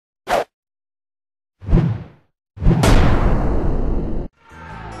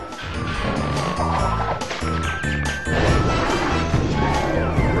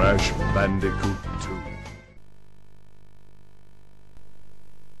Bandicoot 2.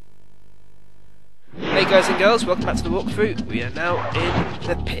 Hey guys and girls, welcome back to the walkthrough. We are now in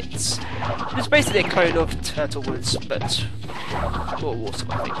the pits. It's basically a clone of Turtle Woods, but more water,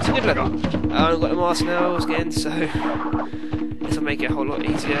 I think. It's a good level. I've got the mask now again, so this will make it a whole lot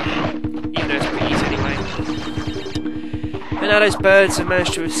easier, even though it's pretty easy anyway. And now those birds have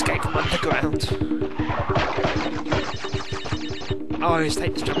managed to escape from underground. Oh, let's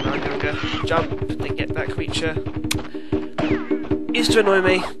take this jump around, go. Jump, then get that creature. Used to annoy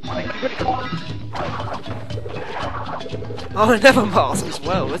me. Oh, another mask as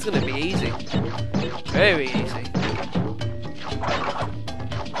well. That's going to be easy. Very easy.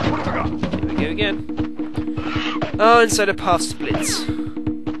 Here we go again. Oh, and so the path splits.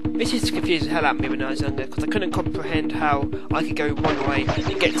 This used to confuse the hell out of me when I was younger, because I couldn't comprehend how I could go one way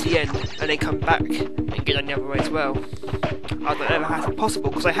and get to the end, and then come back and get on the other way as well. I don't know how that's possible,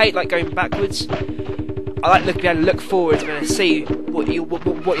 because I hate like going backwards. I like being able to look forwards and see what you're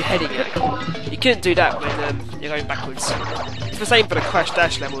heading at. You couldn't do that when you're going backwards. It's the same for the Crash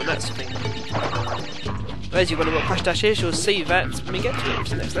Dash level and that sort of thing. Those of you who know what Crash Dash is, you'll see that when we get to it, it's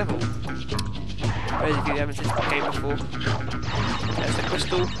the next level. Those of you who haven't seen this game before. There's the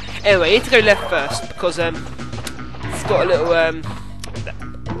crystal. Anyway, you need to go left first, because it's got a little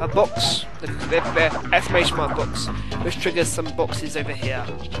a box, the exclamation mark box, which triggers some boxes over here.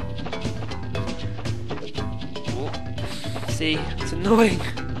 See, it's annoying.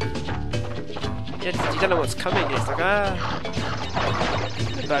 You don't know what's coming. It's like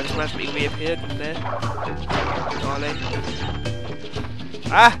the bird just magically reappeared from there. Darling.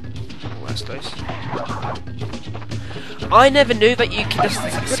 Ah! Oh, that's close. I never knew that you could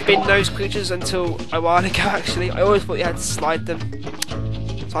just spin those creatures until a while ago. Actually, I always thought you had to slide them.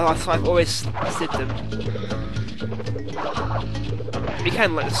 So I've always slid them. You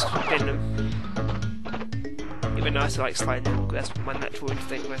can like spin them. Even though I like sliding them, because that's my natural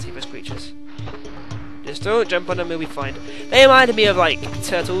instinct when I see those creatures. Just don't jump on them, we'll be fine. They reminded me of like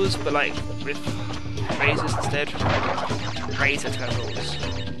turtles, but like with razors instead. Razor turtles.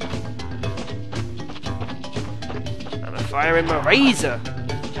 I'm firing my razor!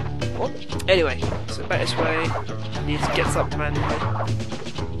 What? Anyway, so back this way. I need to get up manually.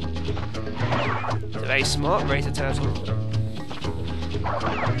 It's a very smart razor turtle.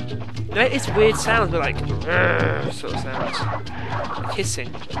 You know, it's weird sounds, but like sort of sounds. Like hissing.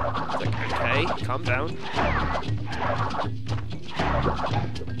 It's like, okay, calm down.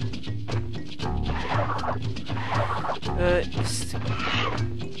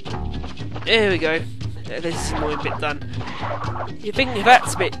 There we go. This is the annoying bit done. You think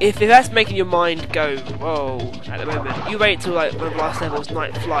if that's making your mind go whoa at the moment, you wait till like one of the last levels,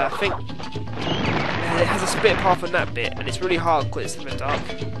 Night Fly. I think it has a split path on that bit, and it's really hard because it's in the dark.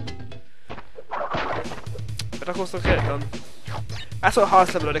 But of course, I'll get it done. That's what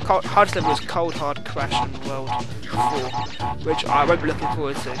hardest level. The hardest level is Cold Hard Crash in World 4, which I won't be looking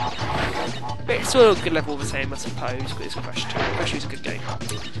forward to. But it's still a good level the same, I suppose, because it's Crash 2. Crash 2 is a good game.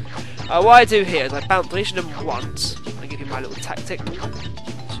 What I do here is I bounce each of them once. I give you my little tactic. 2,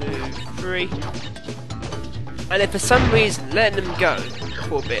 3. And if for some reason letting them go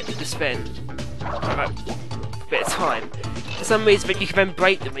for a bit to spin, a bit of time, for some reason you can then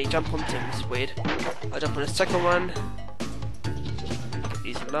break them when you jump onto them. It's weird. I jump on the second one. Get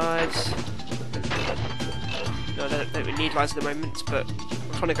these lives. No, I don't really need lives at the moment, but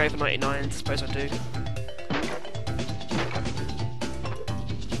I'm trying to go for 99. I suppose I do.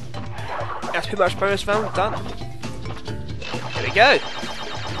 That's pretty much bonus round done. There we go.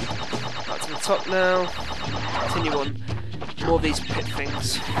 Back to the top now. Continue on. More of these pit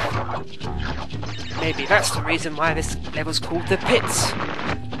things. Maybe that's the reason why this level's called the pits.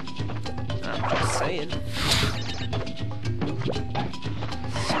 I'm just saying.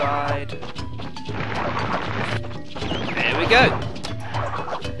 Slide. There we go.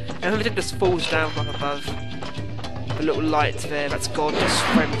 And everything just falls down from above. A little light there, that's God just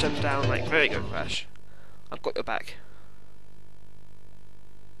frame jump down like, there you go, Crash. I've got your back.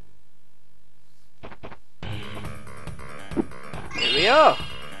 Here we are!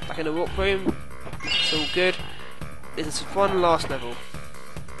 Back in the walk room. It's all good. This is one last level.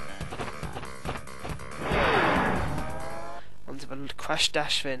 Onto the Crash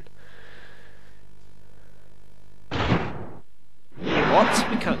Dash then. What?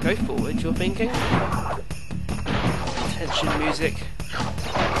 We can't go forward, you're thinking? Tension music.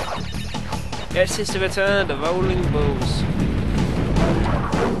 Yes, it's the return of Rolling Bulls.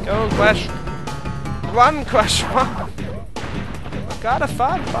 Go on, Crash. Run, Crash, run! I've gotta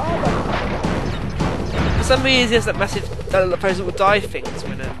find Father. For some reason, there's that massive those little dive things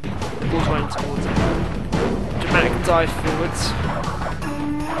when ball's running towards it. Dramatic dive forwards.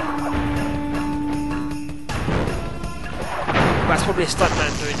 That's probably a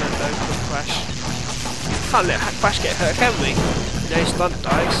stuntman doing that though, with Crash. Can't let Crash get hurt, can we? No stunt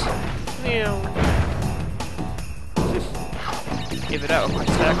dives. Give it out, quite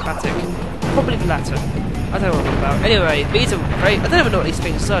telepatic. Probably the latter. I don't know what I'm about. Anyway, these are great. I don't even know what these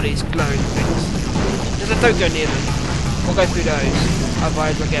things are, these glowing things. Because I don't go near them. Or go through those.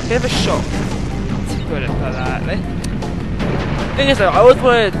 Otherwise I'll get a bit of a shock. Let's put it like that, eh? The thing is though, I always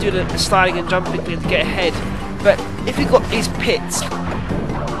want to do the sliding and jumping thing to get ahead. But if you've got these pits,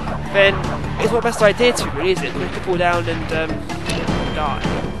 then it's not the best idea to really, is it? You can fall down and die.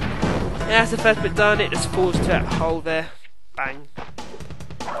 Yeah, that's the first bit done, it just falls to that hole there. Bang.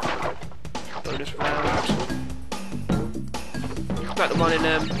 Bonus round. Like the one in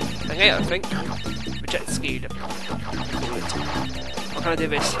Hang 8, I think. Reject skewed. What can I do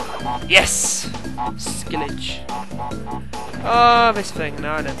this? Yes! Skillage. Oh, this thing.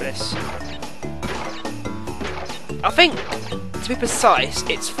 No, I know this. I think, to be precise,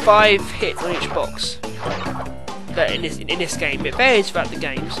 it's 5 hits on each box. That in this game. It varies throughout the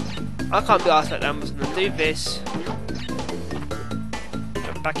games. I can't be asked like that. I'm just going to do this.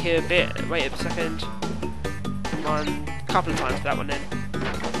 Jump back here a bit. Wait a second. One, couple of times for that one then.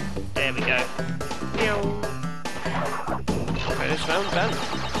 There we go. Okay, this round done.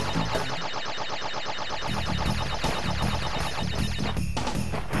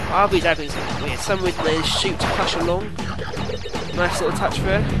 I'll be dabbing something weird. Some reason they shoot to push along. Nice little touch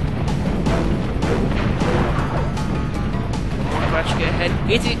there. Crash, get ahead.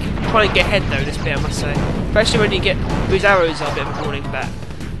 You need to try and get ahead though, this bit I must say. Especially when you get these arrows are a bit of a warning back.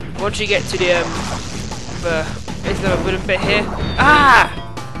 Once you get to the is there a wooden bit here? Ah!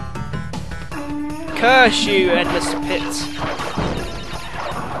 Curse you, endless pits.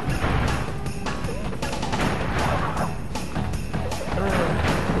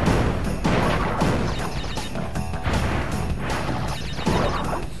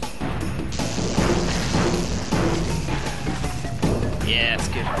 Yeah, that's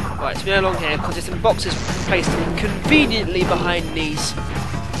good. Right, so we're along here because there's some boxes placed conveniently behind these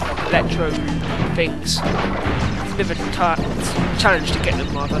electro things. It's a bit of a challenge to get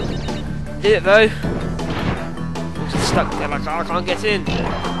them, rather. Did it though. Also stuck there like, oh, I can't get in.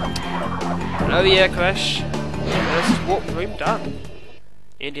 Oh yeah, Crash. First warp room done.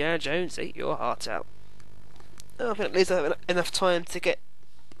 Indiana Jones ate your heart out. Oh, I think at least I have enough time to get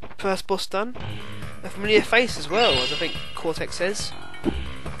first boss done. A familiar face as well, as I think Cortex says.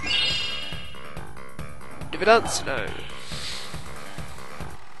 Dividends? No.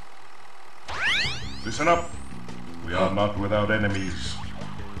 Listen up. We are not without enemies.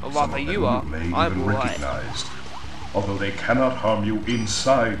 Or rather, you are. I'm alright. Although they cannot harm you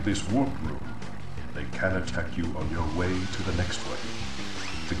inside this warp room, they can attack you on your way to the next one.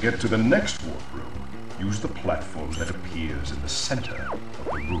 To get to the next warp room, use the platform that appears in the center of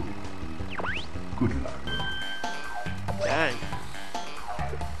the room. Good luck. Dang.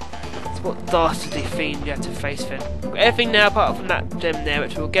 It's what dastardly fiend you have to face then. Got everything now apart from that gem there,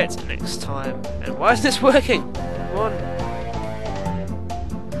 which we'll get to next time. And why isn't this working? Come on.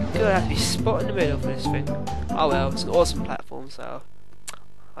 Gonna have to be spot in the middle for this thing. Oh well, it's an awesome platform, so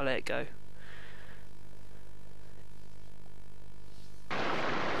I'll let it go.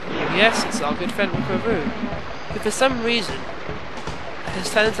 Yes, it's our good friend Ripper Roo, who for some reason has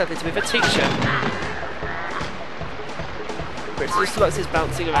turned himself into a bit of a teacher. But it just looks like he's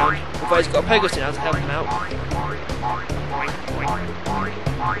bouncing around, although he's got a pogo stick now to help him out.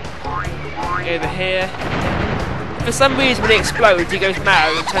 Go over here. For some reason when he explodes he goes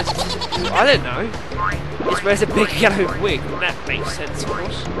mad and turns into, I don't know. He wears a big yellow wig, and that makes sense of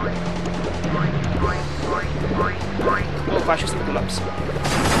course. Oh gosh, just some pull-ups.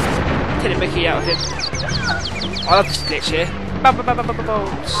 Take the Mickey out of him. I love this glitch here. Bounce, bounce, bounce, bounce,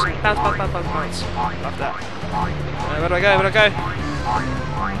 bounce. Bounce, bounce, bounce, bounce, bounce. Love that. Where do I go? Where do I go?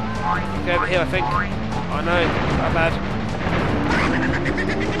 Go over here, I think. Oh no, not bad.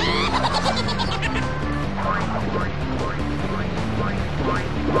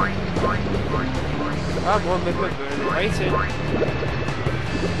 Come on, we're waiting.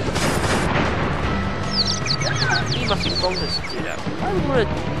 He must be bonkers to do that. I don't want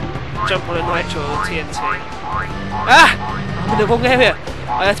to jump on a nitro or TNT. Ah! I'm in the wrong area.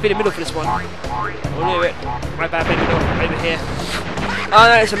 I have to be in the middle for this one. I'll do it. My bad, in the middle. Over here. Oh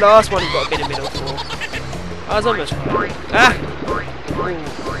no, it's the last one you've got to be in the middle for. I was almost right. Ah!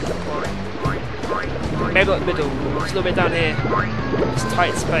 Maybe not the middle. It's a little bit down here. It's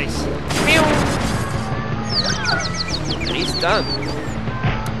tight space. And he's done.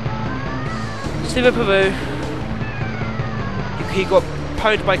 Dash Ripper Roo. He got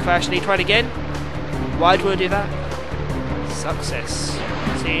pwned by Crash and he tried again. Why do you want to do that? Success.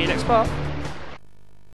 See you next part.